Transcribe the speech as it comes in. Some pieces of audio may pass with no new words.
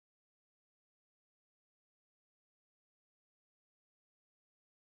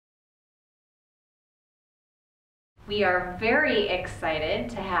We are very excited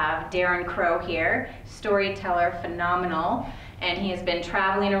to have Darrin Crow here, storyteller, phenomenal, and he has been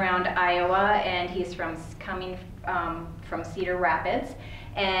traveling around Iowa, and he's coming from Cedar Rapids,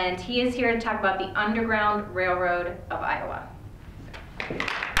 and he is here to talk about the Underground Railroad of Iowa.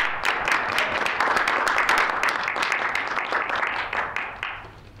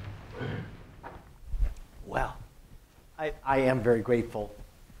 Well, I am very grateful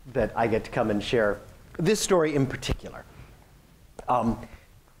that I get to come and share this story in particular.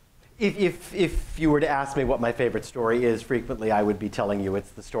 If you were to ask me what my favorite story is, frequently I would be telling you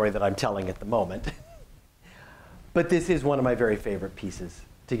it's the story that I'm telling at the moment. But this is one of my very favorite pieces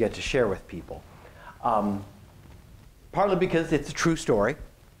to get to share with people. Partly because it's a true story,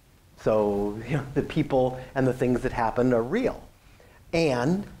 so the people and the things that happen are real.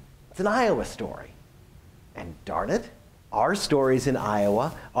 And it's an Iowa story. And darn it, our stories in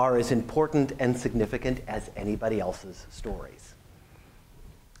Iowa are as important and significant as anybody else's stories.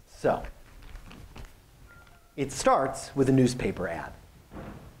 So, it starts with a newspaper ad.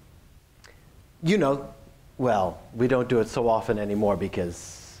 You know, well, we don't do it so often anymore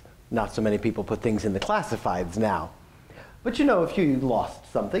because not so many people put things in the classifieds now. But you know, if you lost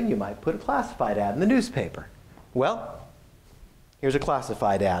something, you might put a classified ad in the newspaper. Well, here's a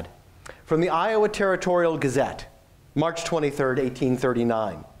classified ad from the Iowa Territorial Gazette, March 23rd,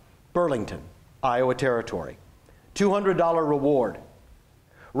 1839. Burlington, Iowa Territory. $200 reward.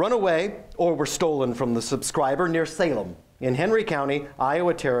 Run away or were stolen from the subscriber near Salem in Henry County,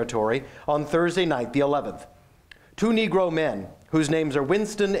 Iowa Territory on Thursday night, the 11th. Two Negro men, whose names are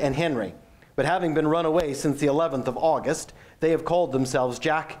Winston and Henry, but having been run away since the 11th of August, they have called themselves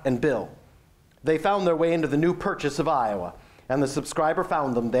Jack and Bill. They found their way into the New Purchase of Iowa, and the subscriber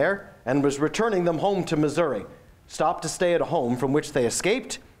found them there and was returning them home to Missouri, stopped to stay at a home from which they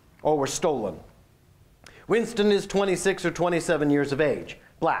escaped or were stolen. Winston is 26 or 27 years of age,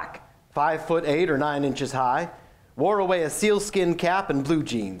 black, 5'8" or 9 inches high, wore away a sealskin cap and blue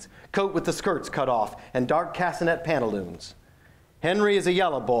jeans, coat with the skirts cut off, and dark castanet pantaloons. Henry is a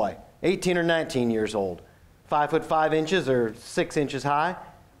yellow boy, 18 or 19 years old, 5'5" or 6 inches high,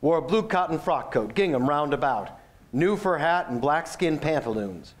 wore a blue cotton frock coat, gingham roundabout, new fur hat and black skin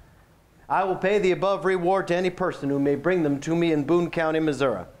pantaloons. I will pay the above reward to any person who may bring them to me in Boone County,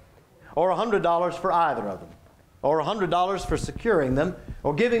 Missouri, or $100 for either of them, or $100 for securing them,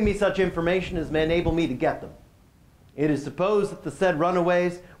 or giving me such information as may enable me to get them. It is supposed that the said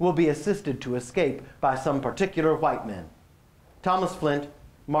runaways will be assisted to escape by some particular white men. Thomas Flint,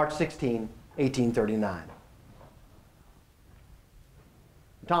 March 16, 1839.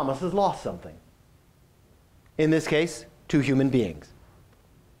 Thomas has lost something. In this case, two human beings.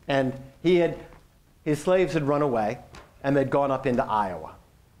 And his slaves had run away, and they'd gone up into Iowa.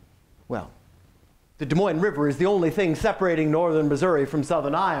 Well, the Des Moines River is the only thing separating northern Missouri from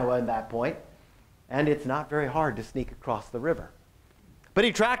southern Iowa at that point, and it's not very hard to sneak across the river. But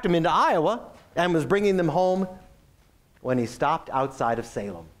he tracked them into Iowa and was bringing them home when he stopped outside of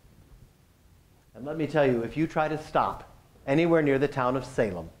Salem. And let me tell you, if you try to stop anywhere near the town of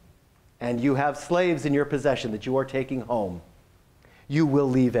Salem, and you have slaves in your possession that you are taking home, you will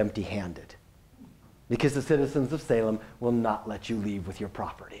leave empty-handed, because the citizens of Salem will not let you leave with your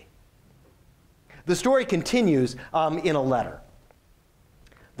property. The story continues in a letter.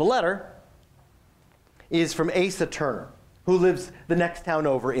 The letter is from Asa Turner, who lives the next town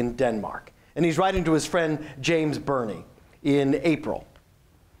over in Denmark. And he's writing to his friend James Burney in April.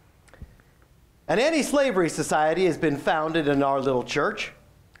 An anti-slavery society has been founded in our little church,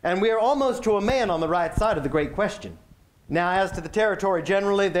 and we are almost to a man on the right side of the great question. Now, as to the territory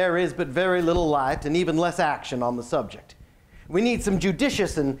generally, there is but very little light and even less action on the subject. We need some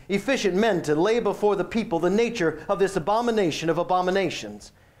judicious and efficient men to lay before the people the nature of this abomination of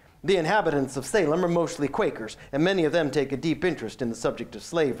abominations. The inhabitants of Salem are mostly Quakers, and many of them take a deep interest in the subject of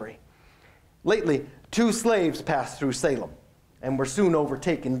slavery. Lately, 2 slaves passed through Salem and were soon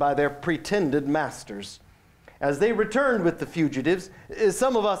overtaken by their pretended masters. As they returned with the fugitives,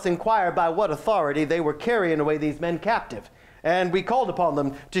 some of us inquired by what authority they were carrying away these men captive, and we called upon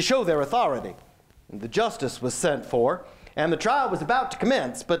them to show their authority. The justice was sent for, and the trial was about to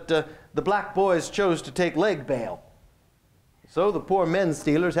commence, but the black boys chose to take leg bail. So the poor men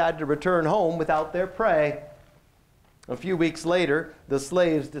stealers had to return home without their prey. A few weeks later, the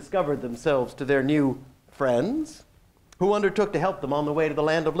slaves discovered themselves to their new friends, who undertook to help them on the way to the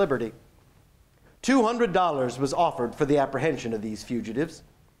land of liberty. $200 was offered for the apprehension of these fugitives.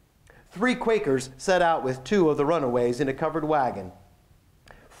 3 Quakers set out with 2 of the runaways in a covered wagon.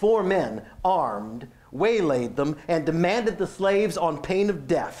 4 men, armed, waylaid them and demanded the slaves on pain of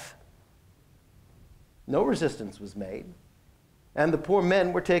death. No resistance was made, and the poor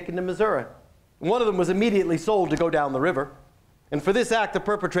men were taken to Missouri. One of them was immediately sold to go down the river, and for this act the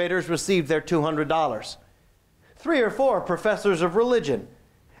perpetrators received their $200. 3 or 4 professors of religion,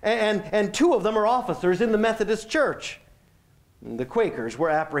 and 2 of them are officers in the Methodist Church. The Quakers were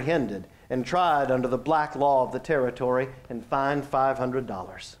apprehended and tried under the black law of the territory and fined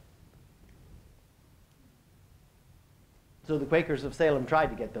 $500. So the Quakers of Salem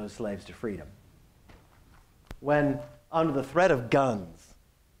tried to get those slaves to freedom, when, under the threat of guns,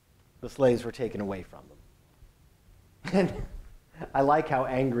 the slaves were taken away from them. And I like how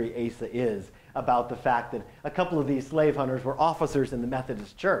angry Asa is about the fact that a couple of these slave hunters were officers in the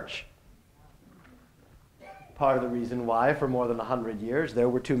Methodist Church. Part of the reason why, for more than 100 years, there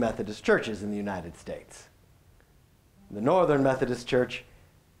were 2 Methodist churches in the United States. The Northern Methodist Church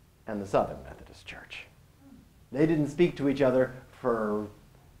and the Southern Methodist Church. They didn't speak to each other for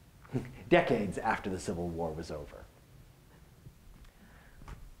decades after the Civil War was over.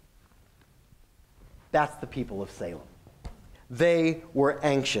 That's the people of Salem. They were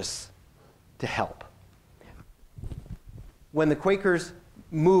anxious to help. When the Quakers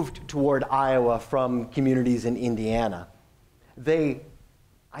moved toward Iowa from communities in Indiana, they,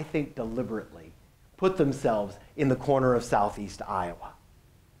 I think deliberately, put themselves in the corner of southeast Iowa.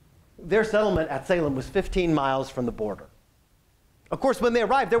 Their settlement at Salem was 15 miles from the border. Of course, when they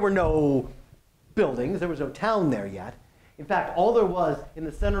arrived, there were no buildings, there was no town there yet. In fact, all there was in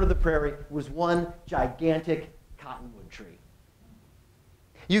the center of the prairie was one gigantic cottonwood tree.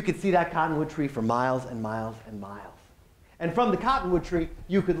 You could see that cottonwood tree for miles and miles and miles. And from the cottonwood tree,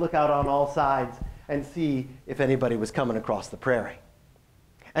 you could look out on all sides and see if anybody was coming across the prairie.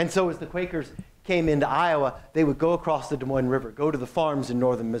 And so as the Quakers came into Iowa, they would go across the Des Moines River, go to the farms in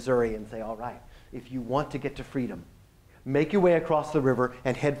northern Missouri and say, all right, if you want to get to freedom, make your way across the river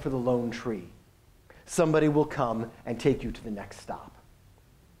and head for the lone tree. Somebody will come and take you to the next stop.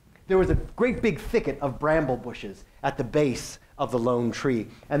 There was a great big thicket of bramble bushes at the base of the lone tree,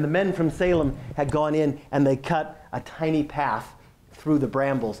 and the men from Salem had gone in and they cut a tiny path through the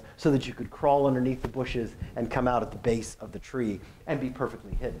brambles so that you could crawl underneath the bushes and come out at the base of the tree and be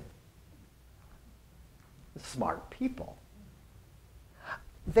perfectly hidden. Smart people.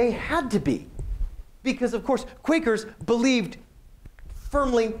 They had to be, because of course Quakers believed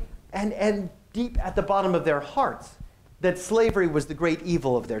firmly and deep at the bottom of their hearts that slavery was the great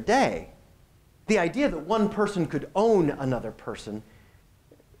evil of their day. The idea that one person could own another person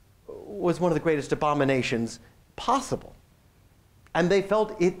was one of the greatest abominations possible. And they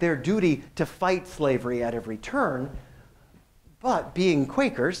felt it their duty to fight slavery at every turn, but being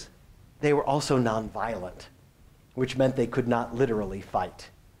Quakers, they were also nonviolent, which meant they could not literally fight.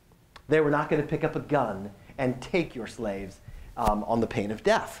 They were not going to pick up a gun and take your slaves on the pain of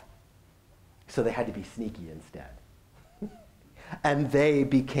death. So they had to be sneaky instead. And they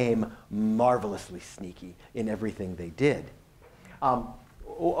became marvelously sneaky in everything they did.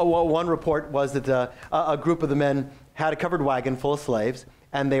 One report was that a group of the men had a covered wagon full of slaves,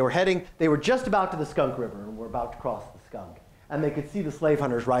 and they were just about to the Skunk River and were about to cross the Skunk. And they could see the slave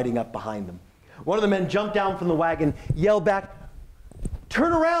hunters riding up behind them. One of the men jumped down from the wagon, yelled back,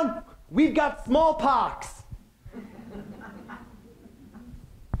 "Turn around, we've got smallpox."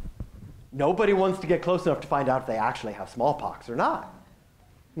 Nobody wants to get close enough to find out if they actually have smallpox or not.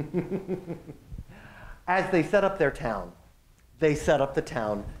 As they set up their town, they set up the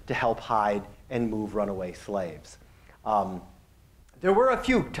town to help hide and move runaway slaves. There were a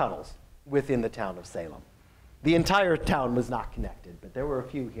few tunnels within the town of Salem. The entire town was not connected, but there were a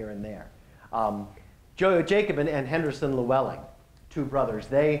few here and there. Jacob and Henderson Llewellyn, 2 brothers,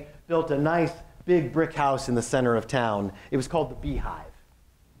 they built a nice big brick house in the center of town. It was called the Beehive.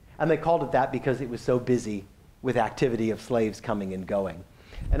 And they called it that because it was so busy with activity of slaves coming and going.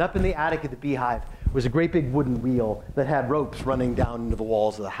 And up in the attic of the Beehive was a great big wooden wheel that had ropes running down into the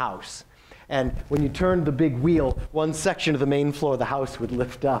walls of the house. And when you turned the big wheel, one section of the main floor of the house would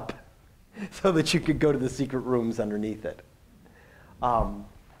lift up so that you could go to the secret rooms underneath it. The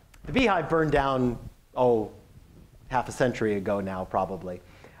Beehive burned down, half a century ago now probably.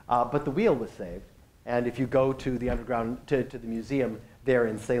 But the wheel was saved. And if you go to the underground, to the museum there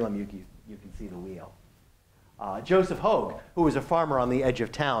in Salem, you can see the wheel. Joseph Hogue, who was a farmer on the edge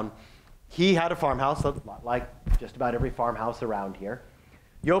of town, he had a farmhouse like just about every farmhouse around here.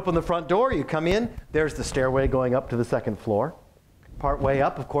 You open the front door, you come in, there's the stairway going up to the 2nd floor. Part way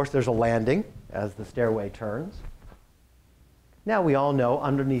up, of course, there's a landing as the stairway turns. Now we all know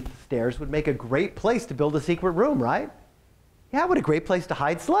underneath the stairs would make a great place to build a secret room, right? Yeah, what a great place to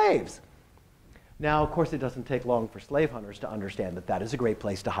hide slaves. Now, of course, it doesn't take long for slave hunters to understand that that is a great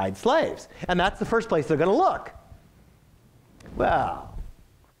place to hide slaves. And that's the first place they're going to look. Well,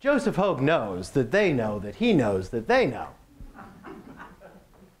 Joseph Hogue knows that they know that he knows that they know.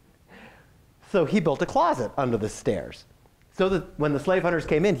 So he built a closet under the stairs so that when the slave hunters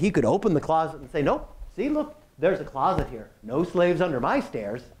came in, he could open the closet and say, nope, see, look, there's a closet here. No slaves under my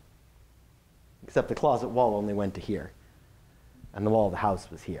stairs. Except the closet wall only went to here. And the wall of the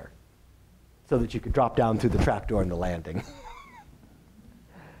house was here. So that you could drop down through the trapdoor in the landing.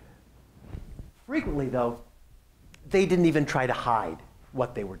 Frequently, though, they didn't even try to hide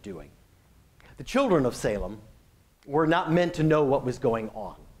what they were doing. The children of Salem were not meant to know what was going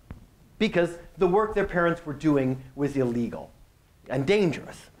on because the work their parents were doing was illegal and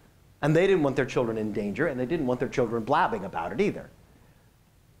dangerous. And they didn't want their children in danger, and they didn't want their children blabbing about it either.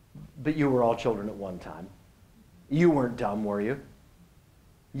 But you were all children at one time. You weren't dumb, were you?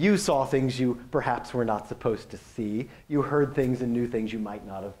 You saw things you perhaps were not supposed to see. You heard things and knew things you might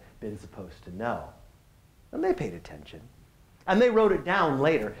not have been supposed to know. And they paid attention. And they wrote it down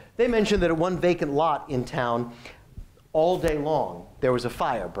later. They mentioned that at one vacant lot in town, all day long, there was a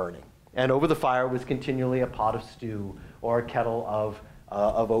fire burning. And over the fire was continually a pot of stew or a kettle of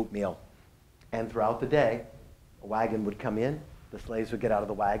oatmeal. And throughout the day, a wagon would come in, the slaves would get out of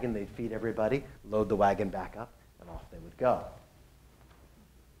the wagon, they'd feed everybody, load the wagon back up, and off they would go.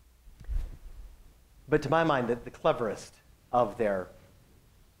 But to my mind, the cleverest of their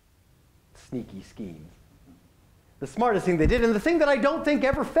sneaky schemes, the smartest thing they did, and the thing that I don't think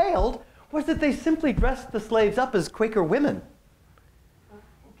ever failed, was that they simply dressed the slaves up as Quaker women.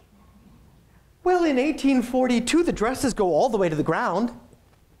 Well, in 1842, the dresses go all the way to the ground.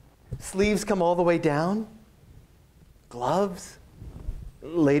 Sleeves come all the way down. Gloves.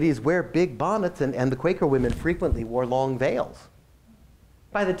 Ladies wear big bonnets, and the Quaker women frequently wore long veils.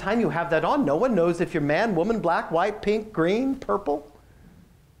 By the time you have that on, no one knows if you're man, woman, black, white, pink, green, purple.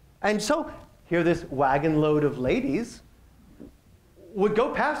 And so here this wagon load of ladies would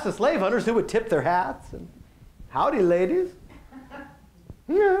go past the slave hunters who would tip their hats and, howdy, ladies.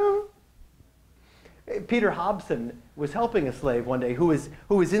 Yeah. Peter Hobson was helping a slave one day who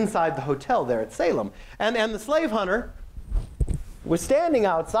was inside the hotel there at Salem. And the slave hunter was standing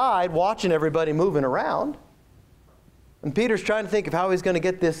outside watching everybody moving around. And Peter's trying to think of how he's going to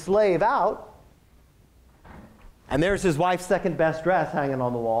get this slave out. And there's his wife's second best dress hanging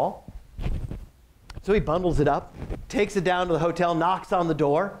on the wall. So he bundles it up, takes it down to the hotel, knocks on the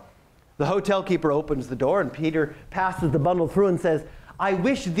door. The hotel keeper opens the door, and Peter passes the bundle through and says, I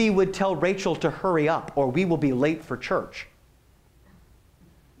wish thee would tell Rachel to hurry up, or we will be late for church.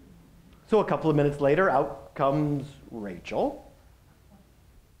 So a couple of minutes later, out comes Rachel.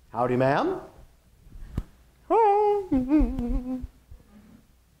 Howdy, ma'am. Oh. And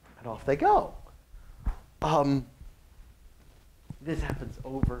off they go. This happens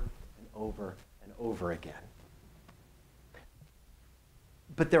over and over and over again.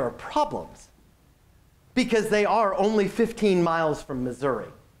 But there are problems, because they are only 15 miles from Missouri.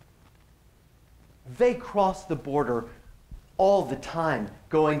 They cross the border all the time,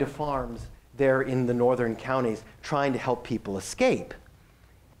 going to farms there in the northern counties, trying to help people escape.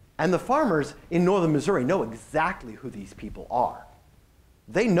 And the farmers in northern Missouri know exactly who these people are.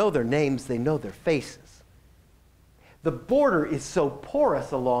 They know their names, they know their faces. The border is so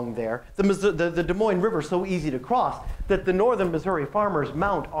porous along there, the Des Moines River so easy to cross, that the northern Missouri farmers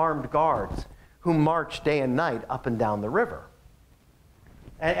mount armed guards who march day and night up and down the river.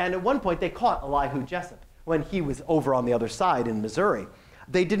 And at one point, they caught Elihu Jessup when he was over on the other side in Missouri.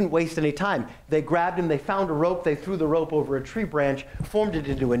 They didn't waste any time. They grabbed him, they found a rope, they threw the rope over a tree branch, formed it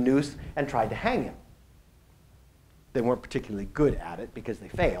into a noose, and tried to hang him. They weren't particularly good at it because they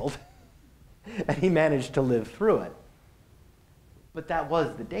failed, and he managed to live through it. But that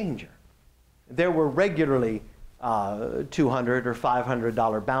was the danger. There were regularly $200 or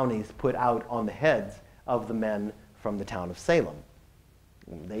 $500 bounties put out on the heads of the men from the town of Salem.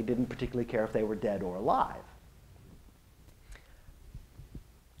 They didn't particularly care if they were dead or alive.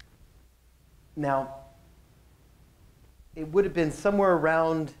 Now, it would have been somewhere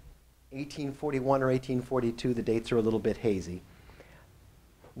around 1841 or 1842. The dates are a little bit hazy.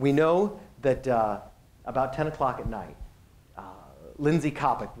 We know that about 10 o'clock at night, Lindsay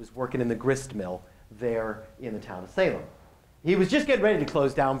Coppock was working in the grist mill there in the town of Salem. He was just getting ready to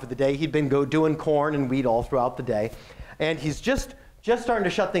close down for the day. He'd been doing corn and wheat all throughout the day. And he's just starting to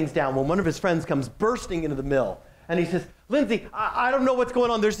shut things down when one of his friends comes bursting into the mill. And he says, Lindsay, I don't know what's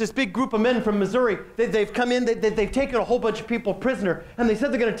going on. There's this big group of men from Missouri. They've come in, they've taken a whole bunch of people prisoner, and they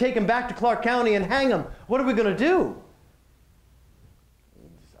said they're going to take them back to Clark County and hang them. What are we going to do?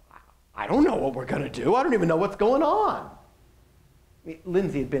 I don't know what we're going to do. I don't even know what's going on.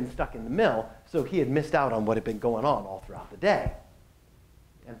 Lindsay had been stuck in the mill, so he had missed out on what had been going on all throughout the day.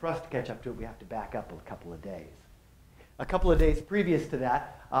 And for us to catch up to it, we have to back up a couple of days. A couple of days previous to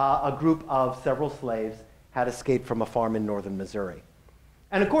that, a group of several slaves had escaped from a farm in northern Missouri.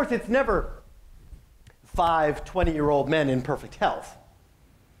 And of course, it's never 5 20-year-old men in perfect health.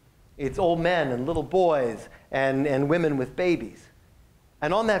 It's old men and little boys and women with babies.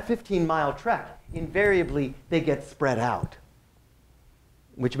 And on that 15-mile trek, invariably, they get spread out,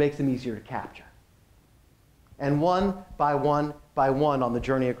 which makes them easier to capture. And one by one by one on the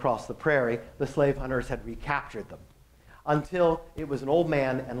journey across the prairie, the slave hunters had recaptured them, until it was an old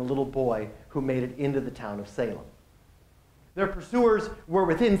man and a little boy who made it into the town of Salem. Their pursuers were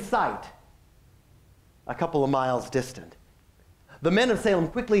within sight, a couple of miles distant. The men of Salem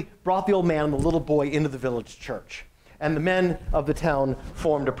quickly brought the old man and the little boy into the village church, and the men of the town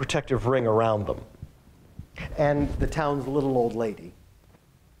formed a protective ring around them. And the town's little old lady,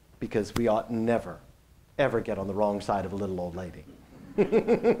 because we ought never, ever get on the wrong side of a little old lady.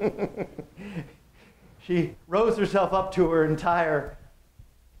 She rose herself up to her entire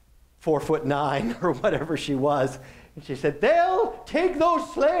 4'9" or whatever she was, and she said, "They'll take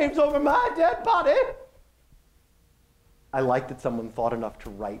those slaves over my dead body." I like that someone thought enough to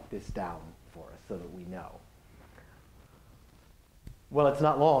write this down for us so that we know. Well, it's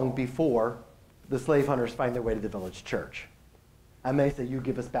not long before the slave hunters find their way to the village church. And they say, "You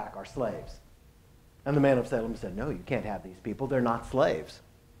give us back our slaves." And the man of Salem said, "No, you can't have these people. They're not slaves."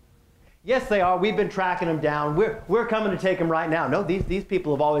 "Yes, they are. We've been tracking them down. We're coming to take them right now." "No, these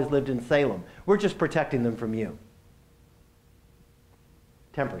people have always lived in Salem. We're just protecting them from you."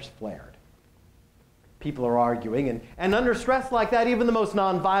 Tempers flared. People are arguing, and under stress like that, even the most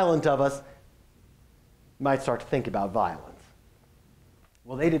nonviolent of us might start to think about violence.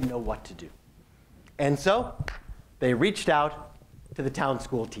 Well, they didn't know what to do. And so they reached out to the town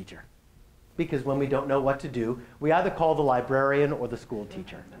school teacher. Because when we don't know what to do, we either call the librarian or the school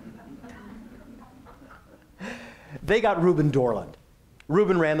teacher. They got Reuben Dorland.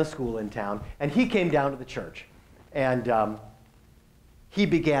 Reuben ran the school in town, and he came down to the church. And he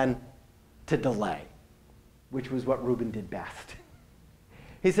began to delay, which was what Reuben did best.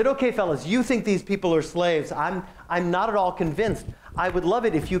 He said, "Okay, fellas, you think these people are slaves. I'm not at all convinced. I would love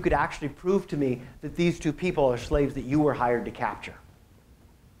it if you could actually prove to me that these two people are slaves that you were hired to capture."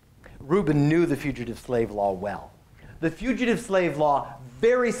 Reuben knew the fugitive slave law well. The fugitive slave law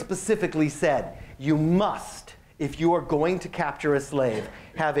very specifically said, you must, if you are going to capture a slave,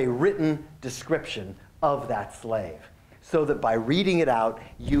 have a written description of that slave, so that by reading it out,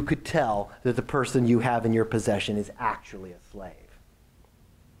 you could tell that the person you have in your possession is actually a slave.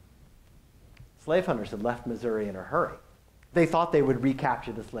 Slave hunters had left Missouri in a hurry. They thought they would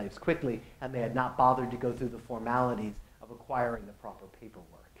recapture the slaves quickly, and they had not bothered to go through the formalities of acquiring the proper paperwork.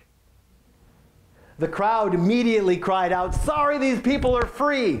 The crowd immediately cried out, "Sorry, these people are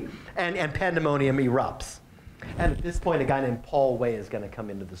free!" And pandemonium erupts. And at this point, a guy named Paul Way is going to come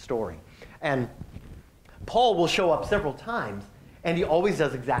into the story. And Paul will show up several times, and he always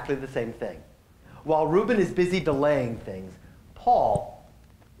does exactly the same thing. While Reuben is busy delaying things, Paul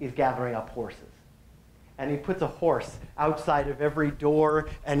is gathering up horses. And he puts a horse outside of every door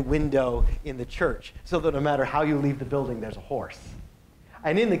and window in the church, so that no matter how you leave the building, there's a horse.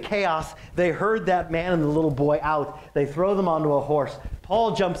 And in the chaos, they herd that man and the little boy out. They throw them onto a horse.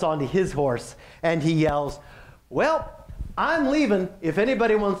 Paul jumps onto his horse, and he yells, "Well, I'm leaving. If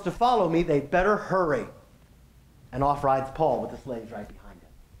anybody wants to follow me, they better hurry." And off rides Paul with the slaves right behind him.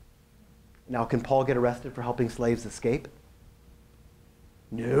 Now, can Paul get arrested for helping slaves escape?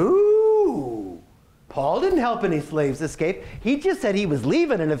 No. Paul didn't help any slaves escape. He just said he was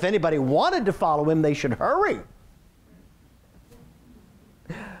leaving, and if anybody wanted to follow him, they should hurry.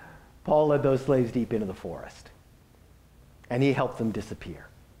 Paul led those slaves deep into the forest, and he helped them disappear.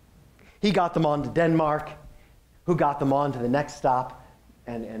 He got them on to Denmark, who got them on to the next stop,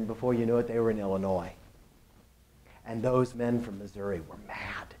 and before you knew it, they were in Illinois. And those men from Missouri were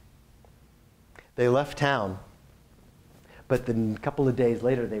mad. They left town, but then a couple of days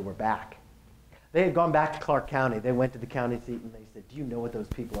later, they were back. They had gone back to Clark County. They went to the county seat, and they said, "Do you know what those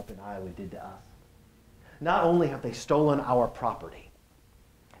people up in Iowa did to us? Not only have they stolen our property,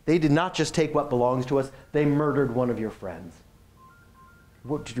 they did not just take what belongs to us, they murdered one of your friends."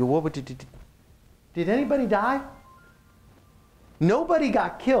 Did anybody die? Nobody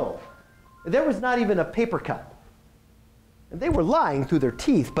got killed. There was not even a paper cut. They were lying through their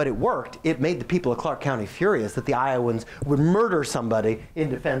teeth, but it worked. It made the people of Clark County furious that the Iowans would murder somebody in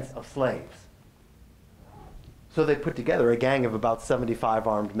defense of slaves. So they put together a gang of about 75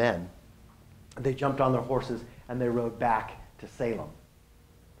 armed men, They jumped on their horses and they rode back to Salem.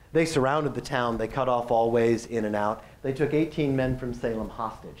 They surrounded the town. They cut off all ways in and out. They took 18 men from Salem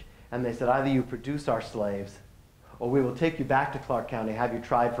hostage. And they said, either you produce our slaves, or we will take you back to Clark County, have you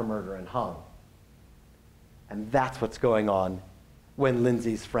tried for murder and hung. And that's what's going on when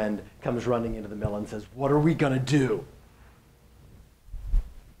Lindsay's friend comes running into the mill and says, what are we going to do?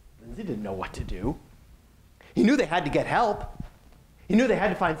 Lindsay didn't know what to do. He knew they had to get help. He knew they had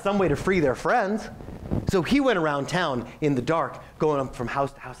to find some way to free their friends. So he went around town in the dark, going up from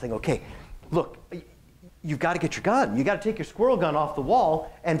house to house saying, okay, look, you've got to get your gun. You've got to take your squirrel gun off the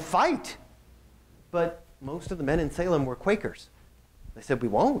wall and fight. But most of the men in Salem were Quakers. They said, we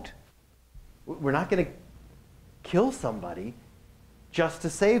won't. We're not going to kill somebody just to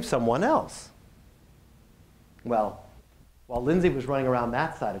save someone else. Well, while Lindsay was running around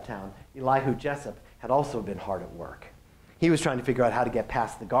that side of town, Elihu Jessup had also been hard at work. He was trying to figure out how to get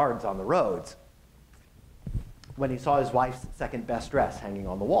past the guards on the roads when he saw his wife's second best dress hanging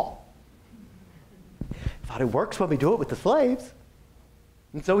on the wall. Thought it works when we do it with the slaves.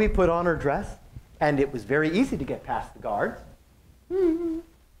 And so he put on her dress, and it was very easy to get past the guards. And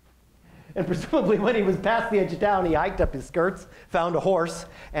presumably when he was past the edge of town, he hiked up his skirts, found a horse,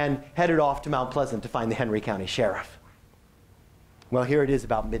 and headed off to Mount Pleasant to find the Henry County Sheriff. Well, here it is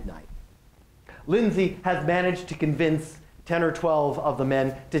about midnight. Lindsay has managed to convince 10 or 12 of the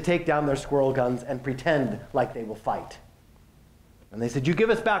men to take down their squirrel guns and pretend like they will fight. And they said, you give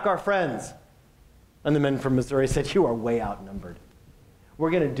us back our friends. And the men from Missouri said, you are way outnumbered.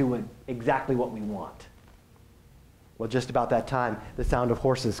 We're going to do exactly what we want. Well, just about that time, the sound of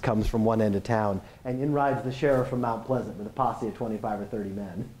horses comes from one end of town, and in rides the sheriff from Mount Pleasant with a posse of 25 or 30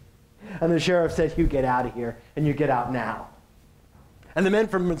 men. And the sheriff said, you get out of here, and you get out now. And the men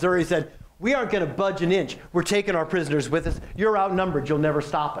from Missouri said, we aren't going to budge an inch. We're taking our prisoners with us. You're outnumbered. You'll never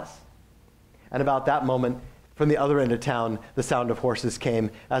stop us. And about that moment, from the other end of town, the sound of horses came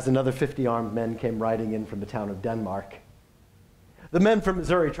as another 50 armed men came riding in from the town of Denmark. The men from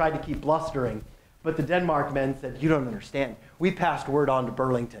Missouri tried to keep blustering, but the Denmark men said, you don't understand. We passed word on to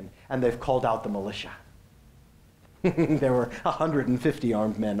Burlington, and they've called out the militia. There were 150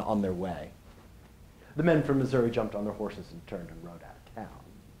 armed men on their way. The men from Missouri jumped on their horses and turned and rode out of town.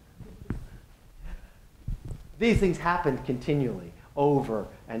 These things happened continually, over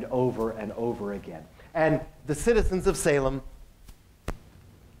and over and over again. And the citizens of Salem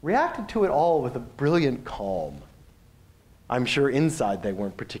reacted to it all with a brilliant calm. I'm sure inside they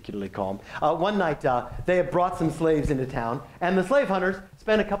weren't particularly calm. One night, they had brought some slaves into town, and the slave hunters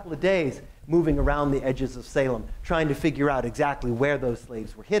spent a couple of days moving around the edges of Salem, trying to figure out exactly where those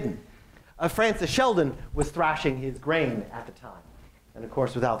slaves were hidden. Francis Sheldon was thrashing his grain at the time. And of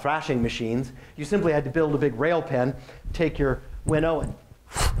course, without thrashing machines, you simply had to build a big rail pen, take your winnow and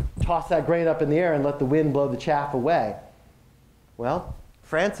toss that grain up in the air and let the wind blow the chaff away. Well,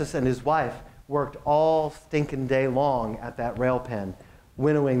 Francis and his wife worked all stinking day long at that rail pen,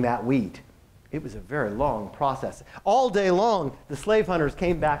 winnowing that wheat. It was a very long process. All day long, the slave hunters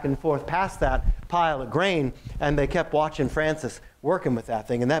came back and forth past that pile of grain, and they kept watching Francis working with that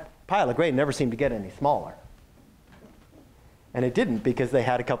thing, and that pile of grain never seemed to get any smaller. And it didn't, because they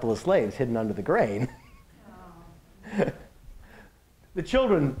had a couple of slaves hidden under the grain. Oh. The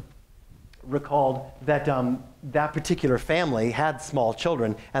children recalled that that particular family had small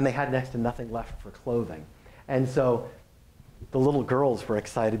children, and they had next to nothing left for clothing. And so the little girls were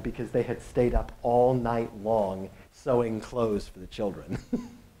excited because they had stayed up all night long sewing clothes for the children.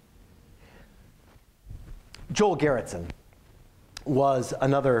 Joel Garretson was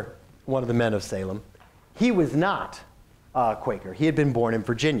another one of the men of Salem. He was not a Quaker. He had been born in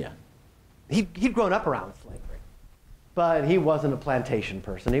Virginia. He'd grown up around slavery, but he wasn't a plantation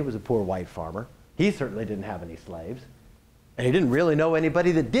person. He was a poor white farmer. He certainly didn't have any slaves, and he didn't really know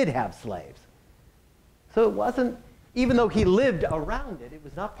anybody that did have slaves. So it wasn't, even though he lived around it, it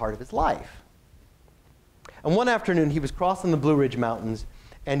was not part of his life. And one afternoon, he was crossing the Blue Ridge Mountains,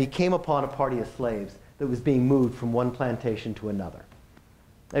 and he came upon a party of slaves that was being moved from one plantation to another.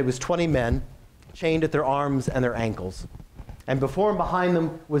 It was 20 men, chained at their arms and their ankles. And before and behind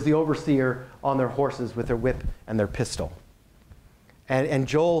them was the overseer on their horses with their whip and their pistol. And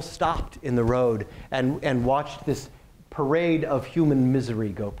Joel stopped in the road and watched this parade of human misery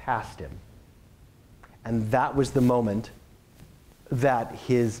go past him. And that was the moment that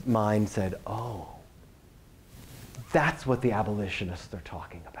his mind said, oh, that's what the abolitionists are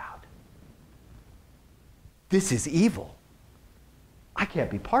talking about. This is evil. I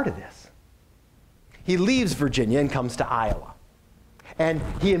can't be part of this. He leaves Virginia and comes to Iowa. And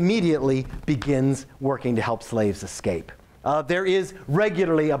he immediately begins working to help slaves escape. There is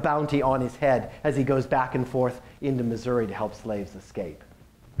regularly a bounty on his head as he goes back and forth into Missouri to help slaves escape.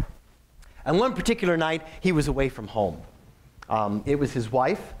 And one particular night, he was away from home. It was his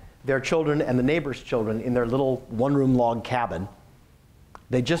wife, their children, and the neighbor's children in their little one-room log cabin.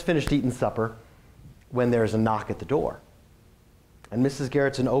 They just finished eating supper when there's a knock at the door. And Mrs.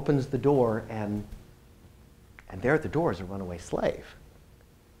 Garretson opens the door, and there at the door is a runaway slave.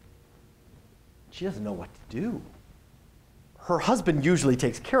 She doesn't know what to do. Her husband usually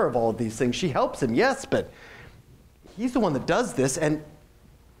takes care of all of these things. She helps him, yes, but he's the one that does this, and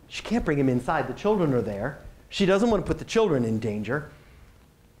she can't bring him inside. The children are there. She doesn't want to put the children in danger.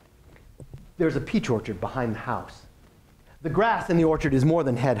 There's a peach orchard behind the house. The grass in the orchard is more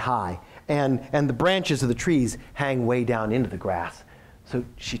than head high, and the branches of the trees hang way down into the grass. So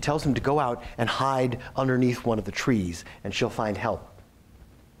she tells him to go out and hide underneath one of the trees, and she'll find help.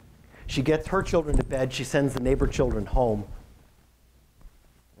 She gets her children to bed. She sends the neighbor children home.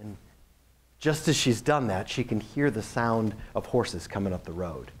 And just as she's done that, she can hear the sound of horses coming up the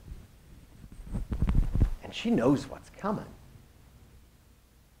road. And she knows what's coming.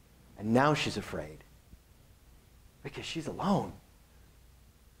 And now she's afraid because she's alone.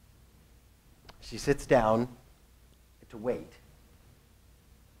 She sits down to wait.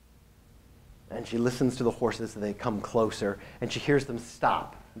 And she listens to the horses as they come closer, and she hears them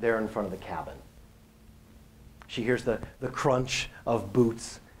stop there in front of the cabin. She hears the crunch of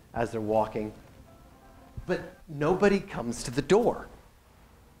boots as they're walking. But nobody comes to the door.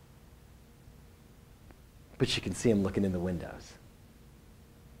 But she can see them looking in the windows.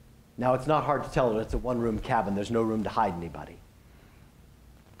 Now, it's not hard to tell that it's a one-room cabin. There's no room to hide anybody.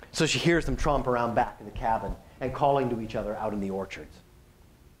 So she hears them tromp around back in the cabin and calling to each other out in the orchards.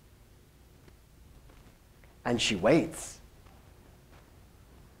 And she waits,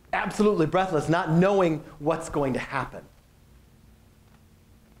 absolutely breathless, not knowing what's going to happen.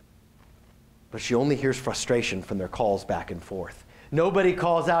 But she only hears frustration from their calls back and forth. Nobody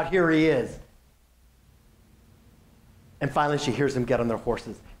calls out, "Here he is." And finally she hears them get on their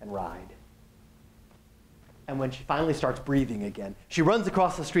horses and ride. And when she finally starts breathing again, she runs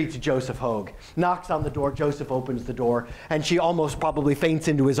across the street to Joseph Hogue, knocks on the door. Joseph opens the door, and she almost probably faints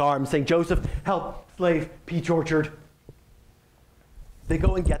into his arms, saying, "Joseph, help, slave, peach orchard." They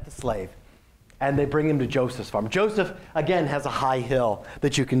go and get the slave, and they bring him to Joseph's farm. Joseph, again, has a high hill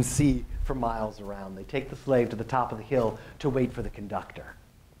that you can see for miles around. They take the slave to the top of the hill to wait for the conductor.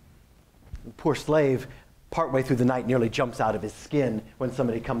 The poor slave, partway through the night, nearly jumps out of his skin when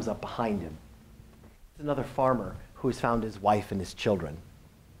somebody comes up behind him. It's another farmer who has found his wife and his children.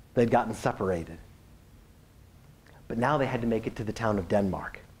 They'd gotten separated. But now they had to make it to the town of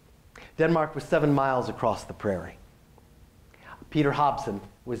Denmark. Denmark was 7 miles across the prairie. Peter Hobson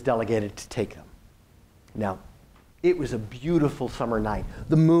was delegated to take them. Now, it was a beautiful summer night.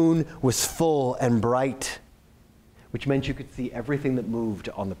 The moon was full and bright, which meant you could see everything that moved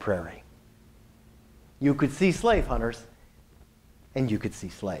on the prairie. You could see slave hunters, and you could see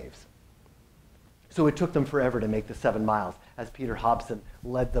slaves. So it took them forever to make the 7 miles as Peter Hobson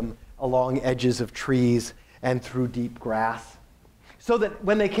led them along edges of trees and through deep grass, so that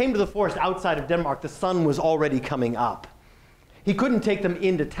when they came to the forest outside of Denmark, the sun was already coming up. He couldn't take them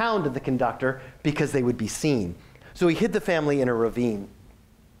into town to the conductor because they would be seen. So he hid the family in a ravine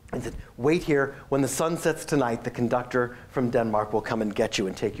and said, "Wait here. When the sun sets tonight, the conductor from Denmark will come and get you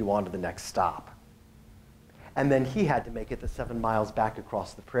and take you on to the next stop." And then he had to make it the 7 miles back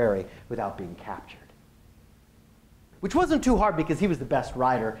across the prairie without being captured. Which wasn't too hard because he was the best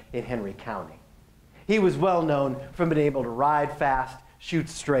rider in Henry County. He was well known for being able to ride fast, shoot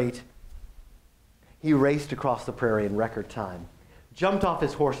straight. He raced across the prairie in record time, jumped off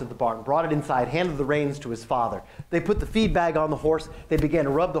his horse at the barn, brought it inside, handed the reins to his father. They put the feed bag on the horse. They began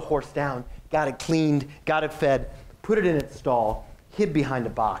to rub the horse down, got it cleaned, got it fed, put it in its stall, hid behind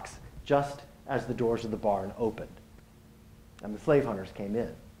a box, just as the doors of the barn opened. And the slave hunters came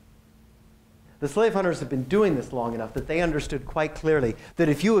in. The slave hunters had been doing this long enough that they understood quite clearly that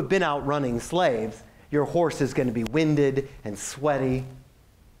if you have been out running slaves, your horse is going to be winded and sweaty.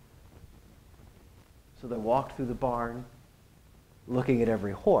 So they walked through the barn, looking at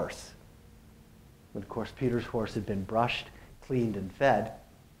every horse. And of course, Peter's horse had been brushed, cleaned, and fed,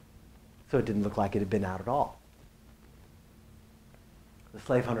 so it didn't look like it had been out at all. The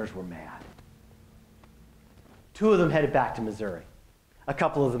slave hunters were mad. 2 of them headed back to Missouri. A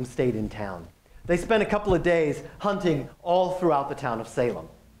couple of them stayed in town. They spent a couple of days hunting all throughout the town of Salem.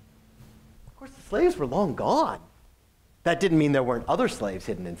 Of course, the slaves were long gone. That didn't mean there weren't other slaves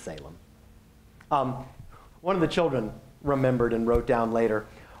hidden in Salem. One of the children remembered and wrote down later,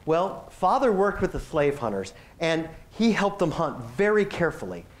 Well, Father worked with the slave hunters, and he helped them hunt very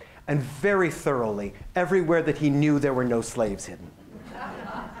carefully and very thoroughly everywhere that he knew there were no slaves hidden.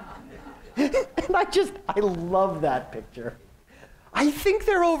 And I love that picture. I think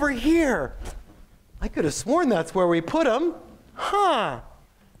they're over here. I could have sworn that's where we put them. Huh.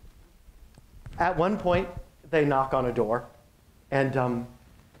 At one point, they knock on a door, and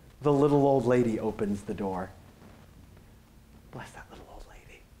the little old lady opens the door. Bless that little old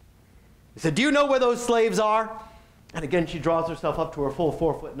lady. He said, "Do you know where those slaves are?" And again, she draws herself up to her full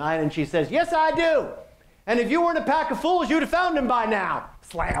 4'9", and she says, "Yes, I do. And if you weren't a pack of fools, you'd have found them by now."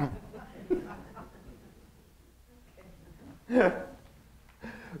 Slam.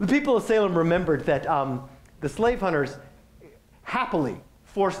 The people of Salem remembered that the slave hunters happily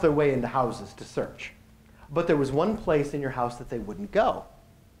forced their way into houses to search. But there was one place in your house that they wouldn't go,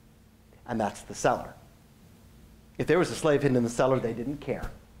 and that's the cellar. If there was a slave hidden in the cellar, they didn't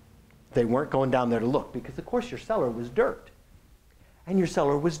care. They weren't going down there to look, because of course your cellar was dirt, and your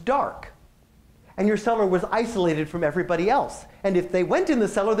cellar was dark, and your cellar was isolated from everybody else. And if they went in the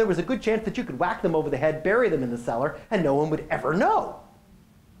cellar, there was a good chance that you could whack them over the head, bury them in the cellar, and no one would ever know.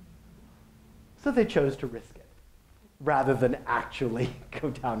 So they chose to risk it, rather than actually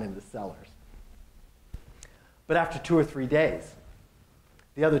go down in the cellars. But after 2 or 3 days,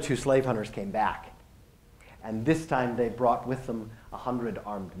 the other 2 slave hunters came back. And this time they brought with them 100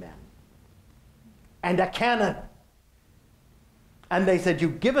 armed men and a cannon. And they said, "You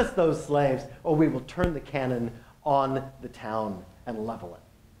give us those slaves, or we will turn the cannon on the town and level it."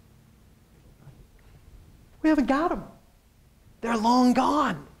 We haven't got them. They're long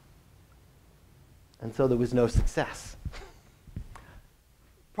gone. And so there was no success.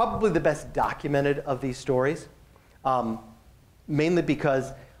 Probably the best documented of these stories, mainly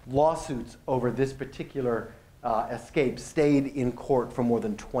because lawsuits over this particular escape stayed in court for more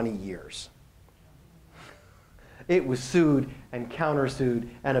than 20 years. It was sued and countersued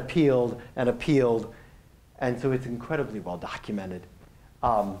and appealed, and so it's incredibly well documented.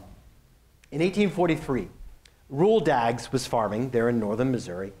 In 1843, Rule Daggs was farming there in northern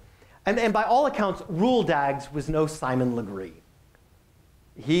Missouri, and by all accounts, Rule Daggs was no Simon Legree.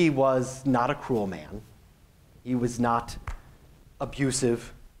 He was not a cruel man. He was not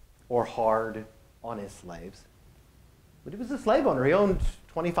abusive or hard on his slaves. But he was a slave owner. He owned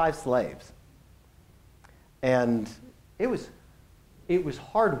 25 slaves. And it was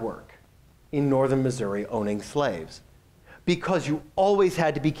hard work in northern Missouri owning slaves, because you always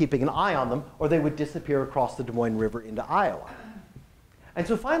had to be keeping an eye on them, or they would disappear across the Des Moines River into Iowa. And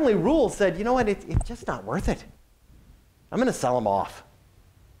so finally Rule said, "You know what, it's just not worth it. I'm going to sell them off."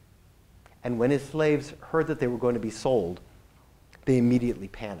 And when his slaves heard that they were going to be sold, they immediately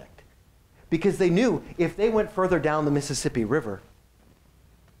panicked, because they knew if they went further down the Mississippi River,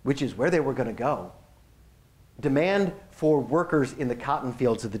 which is where they were going to go, demand for workers in the cotton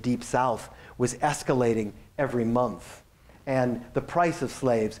fields of the Deep South was escalating every month, and the price of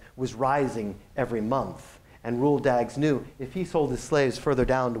slaves was rising every month. And Rule Daggs knew if he sold his slaves further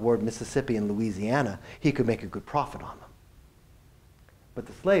down toward Mississippi and Louisiana, he could make a good profit on them. But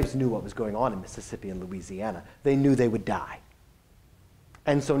the slaves knew what was going on in Mississippi and Louisiana. They knew they would die.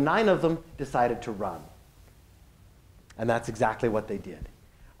 And so 9 of them decided to run. And that's exactly what they did.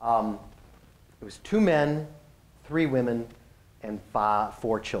 It was 2 men, 3 women, and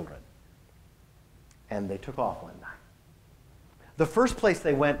 4 children. And they took off one night. The first place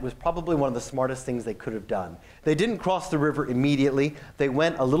they went was probably one of the smartest things they could have done. They didn't cross the river immediately. They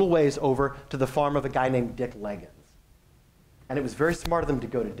went a little ways over to the farm of a guy named Dick Leggins. And it was very smart of them to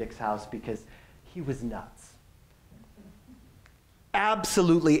go to Dick's house, because he was nuts.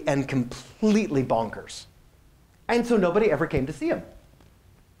 Absolutely and completely bonkers. And so nobody ever came to see him.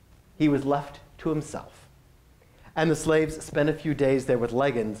 He was left to himself. And the slaves spent a few days there with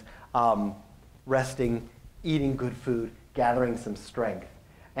Leggins, resting, eating good food, gathering some strength.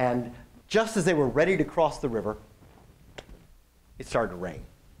 And just as they were ready to cross the river, it started to rain.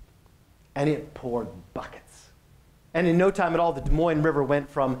 And it poured buckets. And in no time at all, the Des Moines River went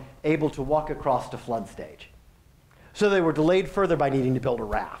from able to walk across to flood stage. So they were delayed further by needing to build a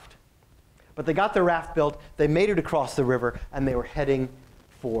raft. But they got their raft built, they made it across the river, and they were heading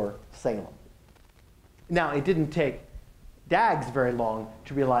for Salem. Now, it didn't take Daggs very long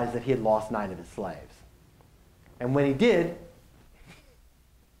to realize that he had lost 9 of his slaves. And when he did,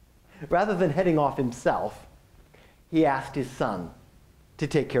 rather than heading off himself, he asked his son to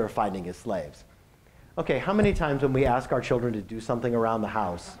take care of finding his slaves. Okay, how many times when we ask our children to do something around the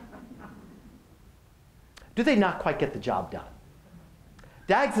house, do they not quite get the job done?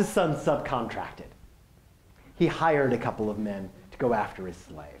 Daggs' son subcontracted. He hired a couple of men to go after his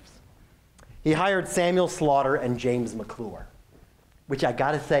slaves. He hired Samuel Slaughter and James McClure, which I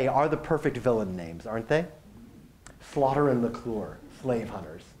gotta say are the perfect villain names, aren't they? Slaughter and McClure, slave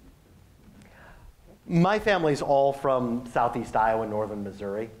hunters. My family's all from southeast Iowa, northern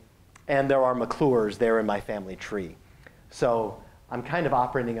Missouri, and there are McClures there in my family tree. So I'm kind of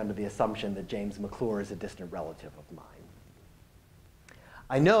operating under the assumption that James McClure is a distant relative of mine.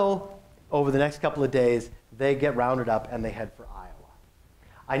 I know over the next couple of days, they get rounded up and they head for Iowa.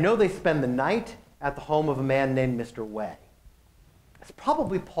 I know they spend the night at the home of a man named Mr. Way. It's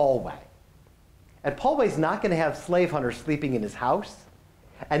probably Paul Way. And Paul Way's not going to have slave hunters sleeping in his house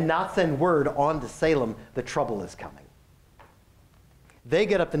and not send word on to Salem that trouble is coming. They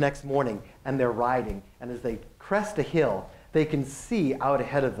get up the next morning and they're riding, and as they crest a hill, they can see out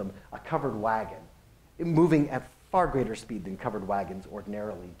ahead of them a covered wagon, moving at far greater speed than covered wagons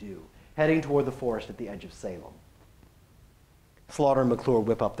ordinarily do, heading toward the forest at the edge of Salem. Slaughter and McClure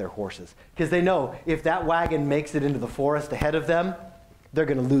whip up their horses, because they know if that wagon makes it into the forest ahead of them, they're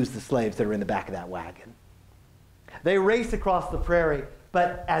going to lose the slaves that are in the back of that wagon. They race across the prairie,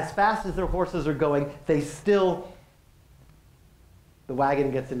 but as fast as their horses are going, the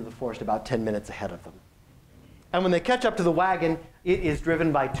wagon gets into the forest about 10 minutes ahead of them. And when they catch up to the wagon, it is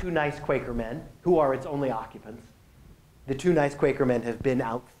driven by two nice Quaker men, who are its only occupants. The two nice Quaker men have been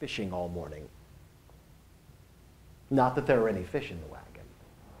out fishing all morning. Not that there were any fish in the wagon.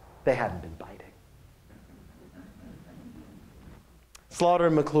 They hadn't been biting. Slaughter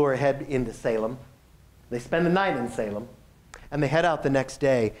and McClure head into Salem. They spend the night in Salem, and they head out the next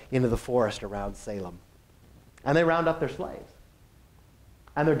day into the forest around Salem. And they round up their slaves.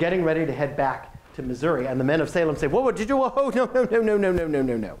 And they're getting ready to head back to Missouri, and the men of Salem say, whoa, did you, whoa,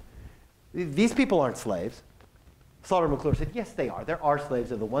 no. These people aren't slaves. Slaughter and McClure said, yes, they are. There are slaves.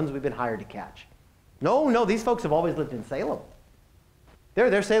 They're the ones we've been hired to catch. No, these folks have always lived in Salem.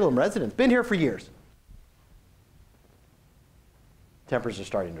 They're Salem residents, been here for years. Tempers are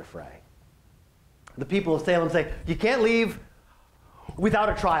starting to fray. The people of Salem say, you can't leave without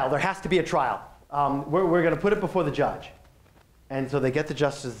a trial. There has to be a trial. We're going to put it before the judge. And so they get the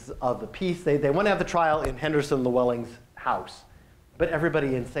justice of the peace. They want to have the trial in Henderson Llewellyn's house. But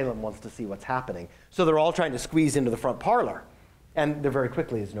everybody in Salem wants to see what's happening. So they're all trying to squeeze into the front parlor. And there very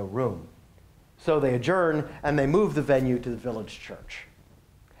quickly is no room. So they adjourn, and they move the venue to the village church.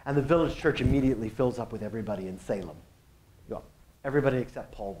 And the village church immediately fills up with everybody in Salem. Everybody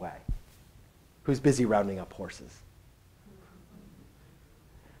except Paul Way, who's busy rounding up horses.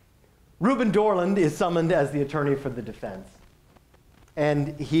 Reuben Dorland is summoned as the attorney for the defense.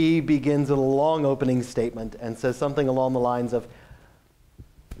 And he begins a long opening statement and says something along the lines of,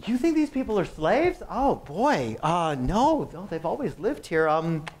 you think these people are slaves? Oh, boy, no, they've always lived here.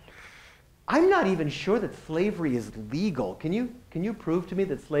 I'm not even sure that slavery is legal. Can you prove to me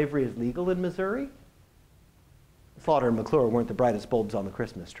that slavery is legal in Missouri? Slaughter and McClure weren't the brightest bulbs on the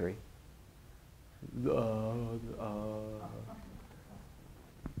Christmas tree.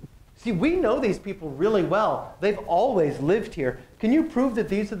 See, we know these people really well. They've always lived here. Can you prove that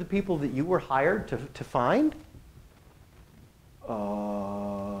these are the people that you were hired to find?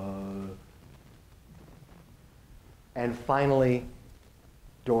 And finally,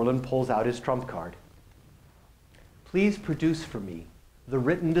 Dorland pulls out his trump card. Please produce for me the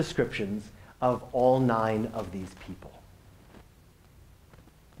written descriptions of all 9 of these people.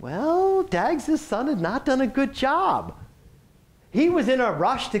 Well, Daggs' son had not done a good job. He was in a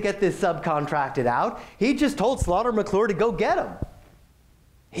rush to get this subcontracted out. He just told Slaughter McClure to go get him.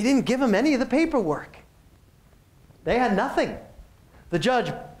 He didn't give him any of the paperwork. They had nothing. The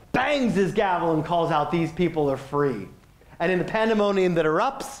judge bangs his gavel and calls out, these people are free. And in the pandemonium that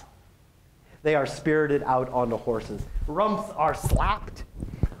erupts, they are spirited out onto horses. Rumps are slapped.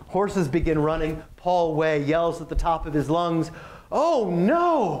 Horses begin running. Paul Way yells at the top of his lungs, oh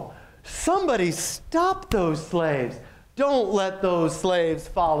no, somebody stop those slaves. Don't let those slaves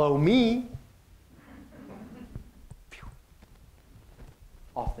follow me. Phew.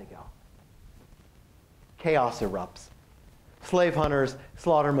 Off they go. Chaos erupts. Slave hunters,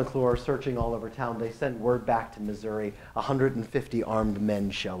 Slaughter McClure, searching all over town. They send word back to Missouri. 150 armed men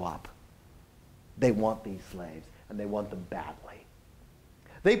show up. They want these slaves, and they want them badly.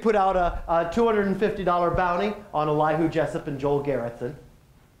 They put out a $250 bounty on Elihu Jessup and Joel Garrettson.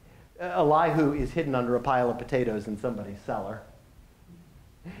 Elihu is hidden under a pile of potatoes in somebody's cellar.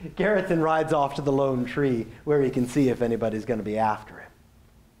 Garrettson rides off to the lone tree where he can see if anybody's going to be after him.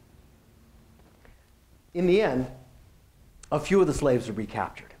 In the end, a few of the slaves are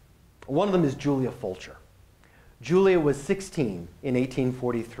recaptured. One of them is Julia Fulcher. Julia was 16 in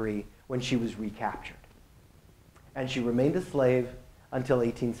 1843 when she was recaptured. and she remained a slave until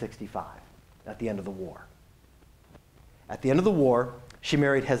 1865, at the end of the war. At the end of the war, she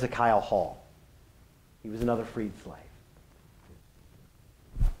married Hezekiah Hall. He was another freed slave.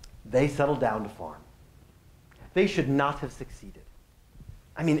 They settled down to farm. They should not have succeeded.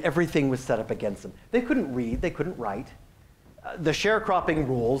 I mean, everything was set up against them. They couldn't read, they couldn't write. The sharecropping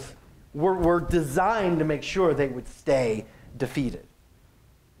rules were designed to make sure they would stay defeated.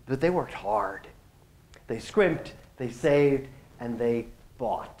 But they worked hard. They scrimped, they saved, and they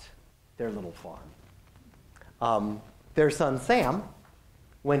bought their little farm. Their son Sam,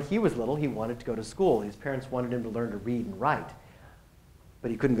 when he was little, he wanted to go to school. His parents wanted him to learn to read and write, but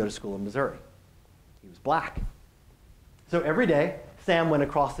he couldn't go to school in Missouri. He was black. So every day, Sam went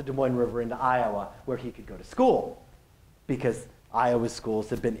across the Des Moines River into Iowa where he could go to school, because Iowa's schools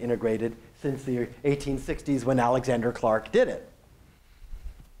had been integrated since the 1860s when Alexander Clark did it.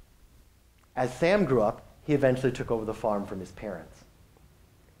 As Sam grew up, he eventually took over the farm from his parents.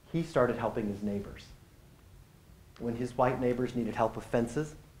 He started helping his neighbors. When his white neighbors needed help with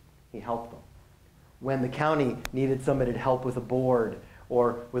fences, he helped them. When the county needed somebody to help with a board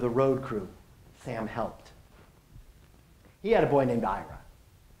or with a road crew, Sam helped. He had a boy named Ira.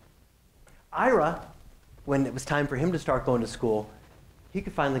 Ira, when it was time for him to start going to school, he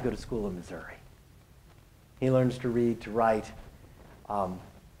could finally go to school in Missouri. He learns to read, to write.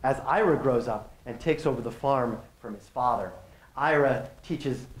 As Ira grows up and takes over the farm from his father, Ira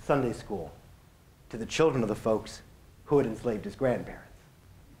teaches Sunday school to the children of the folks who had enslaved his grandparents.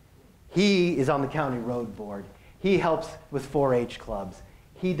 He is on the county road board. He helps with 4-H clubs.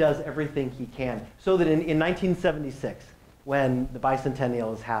 He does everything he can so that in 1976, when the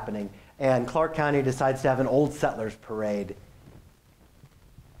bicentennial is happening and Clark County decides to have an Old Settlers Parade,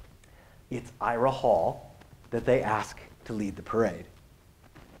 it's Ira Hall that they ask to lead the parade,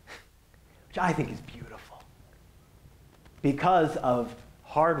 which I think is beautiful because of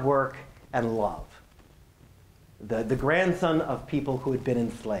hard work and love. The grandson of people who had been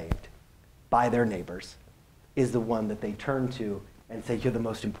enslaved by their neighbors is the one that they turn to and say, you're the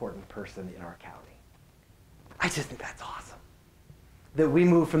most important person in our county. I just think that's awesome. That we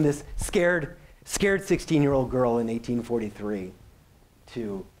move from this scared 16-year-old girl in 1843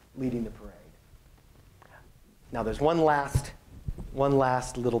 to leading the parade. Now there's one last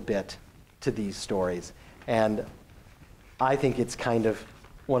little bit to these stories, and I think it's kind of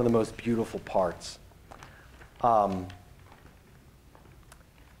one of the most beautiful parts. And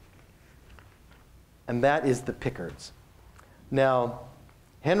that is the Pickards. Now,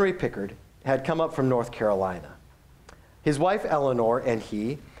 Henry Pickard had come up from North Carolina. His wife Eleanor and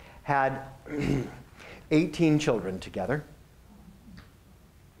he had 18 children together.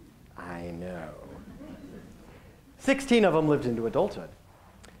 I know. 16 of them lived into adulthood.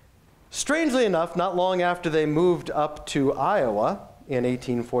 Strangely enough, not long after they moved up to Iowa in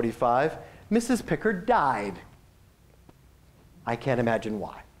 1845, Mrs. Pickard died. I can't imagine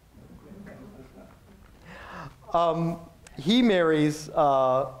why. He marries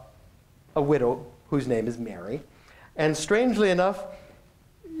a widow whose name is Mary. And strangely enough,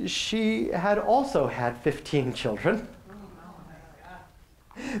 she had also had 15 children.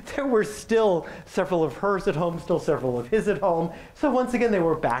 There were still several of hers at home, still several of his at home. So once again, they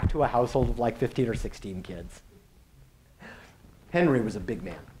were back to a household of like 15 or 16 kids. Henry was a big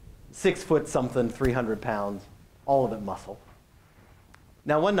man. 6 foot something, 300 pounds, all of it muscle.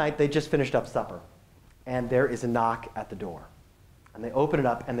 Now one night, they just finished up supper, and there is a knock at the door. And they open it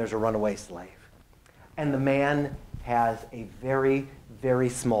up, and there's a runaway slave. And the man has a very, very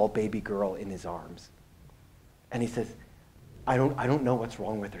small baby girl in his arms. And he says, I don't know what's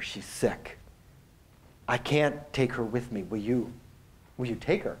wrong with her. She's sick. I can't take her with me. Will you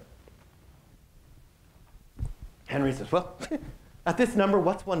take her? Henry says, well, at this number,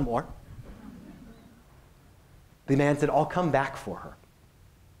 what's one more? The man said, I'll come back for her.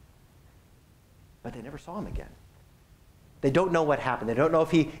 But they never saw him again. They don't know what happened. They don't know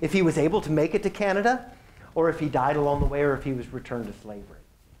if he was able to make it to Canada, or if he died along the way, or if he was returned to slavery.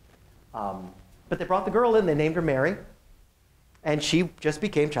 But they brought the girl in. They named her Mary. And she just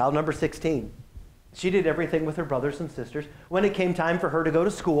became child number 16. She did everything with her brothers and sisters. When it came time for her to go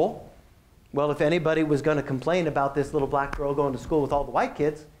to school, well, if anybody was going to complain about this little black girl going to school with all the white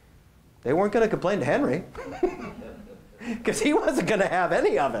kids, they weren't going to complain to Henry, because he wasn't going to have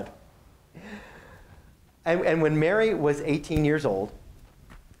any of it. And when Mary was 18 years old,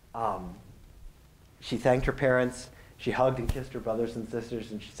 she thanked her parents, she hugged and kissed her brothers and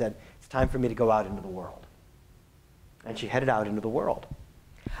sisters, and she said, it's time for me to go out into the world. And she headed out into the world.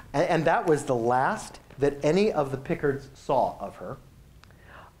 And that was the last that any of the Pickards saw of her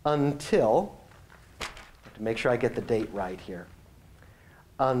until, I have to make sure I get the date right here,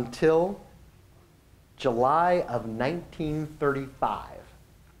 until July of 1935,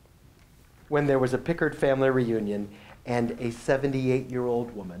 when there was a Pickard family reunion and a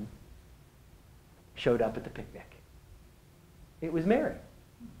 78-year-old woman showed up at the picnic. It was Mary.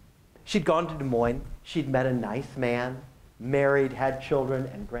 She'd gone to Des Moines. She'd met a nice man, married, had children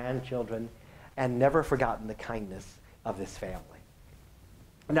and grandchildren, and never forgotten the kindness of this family.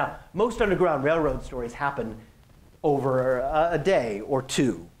 Now, most Underground Railroad stories happen over a day or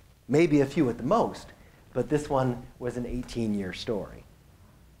two, maybe a few at the most, but this one was an 18-year story.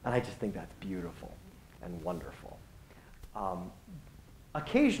 And I just think that's beautiful and wonderful.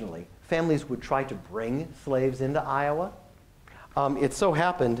 Occasionally, families would try to bring slaves into Iowa. It so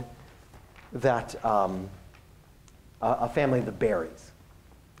happened that a family, the Berries,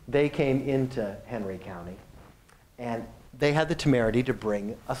 they came into Henry County, and they had the temerity to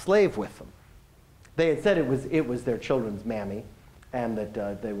bring a slave with them. They had said it was their children's mammy, and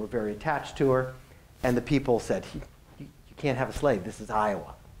that they were very attached to her, and the people said, you can't have a slave, this is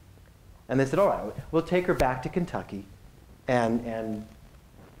Iowa. And they said, all right, we'll take her back to Kentucky and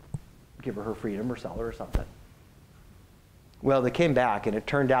give her freedom or sell her or something. Well, they came back, and it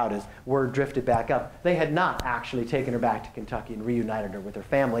turned out, as word drifted back up, they had not actually taken her back to Kentucky and reunited her with her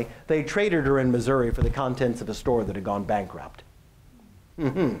family. They traded her in Missouri for the contents of a store that had gone bankrupt.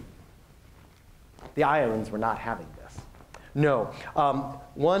 The Iowans were not having this. No.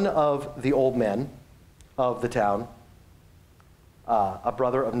 One of the old men of the town, a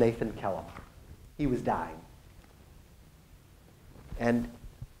brother of Nathan Kellum, he was dying. And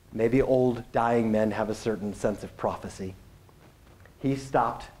maybe old dying men have a certain sense of prophecy. He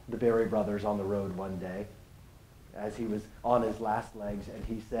stopped the Berry brothers on the road one day as he was on his last legs, and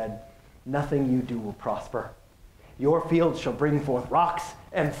he said, "Nothing you do will prosper. Your fields shall bring forth rocks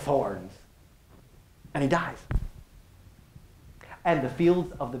and thorns." And he dies. And the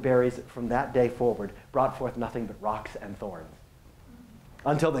fields of the Berries from that day forward brought forth nothing but rocks and thorns,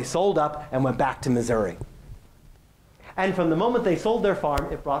 until they sold up and went back to Missouri. And from the moment they sold their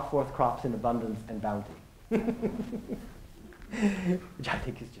farm, it brought forth crops in abundance and bounty. Which I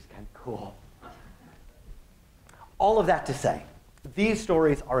think is just kind of cool. All of that to say, these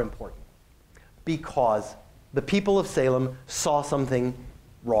stories are important because the people of Salem saw something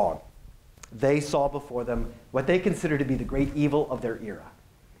wrong. They saw before them what they considered to be the great evil of their era.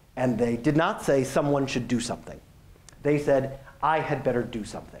 And they did not say someone should do something. They said, I had better do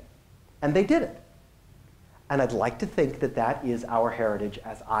something. And they did it. And I'd like to think that that is our heritage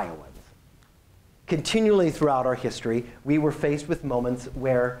as Iowans. Continually throughout our history, we were faced with moments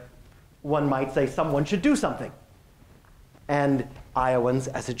where one might say someone should do something. And Iowans,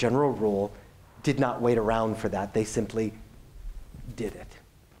 as a general rule, did not wait around for that. They simply did it.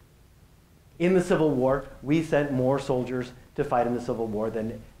 In the Civil War, we sent more soldiers to fight in the Civil War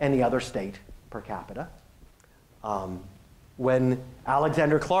than any other state per capita. When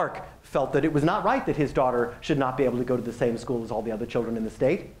Alexander Clark felt that it was not right that his daughter should not be able to go to the same school as all the other children in the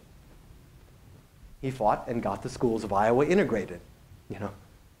state, he fought and got the schools of Iowa integrated,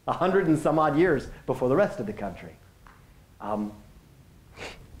 100 and some odd years before the rest of the country.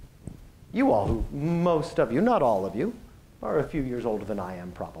 You all, most of you, not all of you, are a few years older than I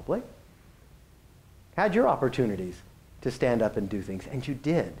am probably, had your opportunities to stand up and do things, and you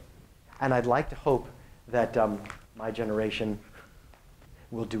did. And I'd like to hope that my generation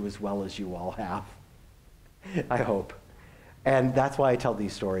will do as well as you all have. I hope. And that's why I tell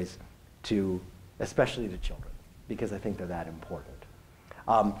these stories especially to children, because I think they're that important.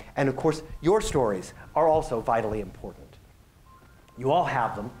 And of course, your stories are also vitally important. You all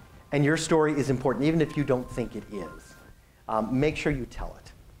have them, and your story is important, even if you don't think it is. Make sure you tell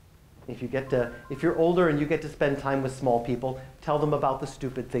it. If you're older and you get to spend time with small people, tell them about the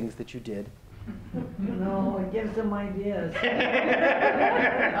stupid things that you did. It gives them ideas.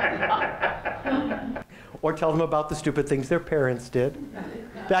 Or tell them about the stupid things their parents did.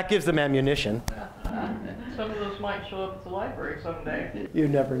 That gives them ammunition. Some of those might show up at the library someday. You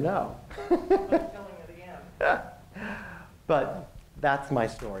never know. I'm telling it again. But that's my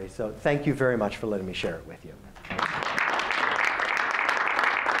story. So thank you very much for letting me share it with you.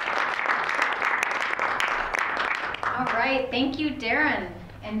 All right, thank you, Darrin.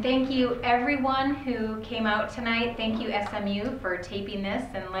 And thank you everyone who came out tonight. Thank you SMU for taping this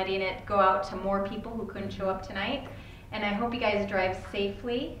and letting it go out to more people who couldn't show up tonight. And I hope you guys drive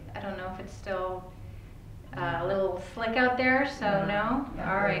safely. I don't know if it's still a little slick out there, so no?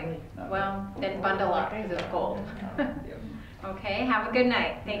 All right, well, then bundle up because it's cold. Okay, have a good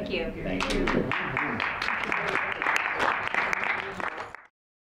night. Thank you. Thank you.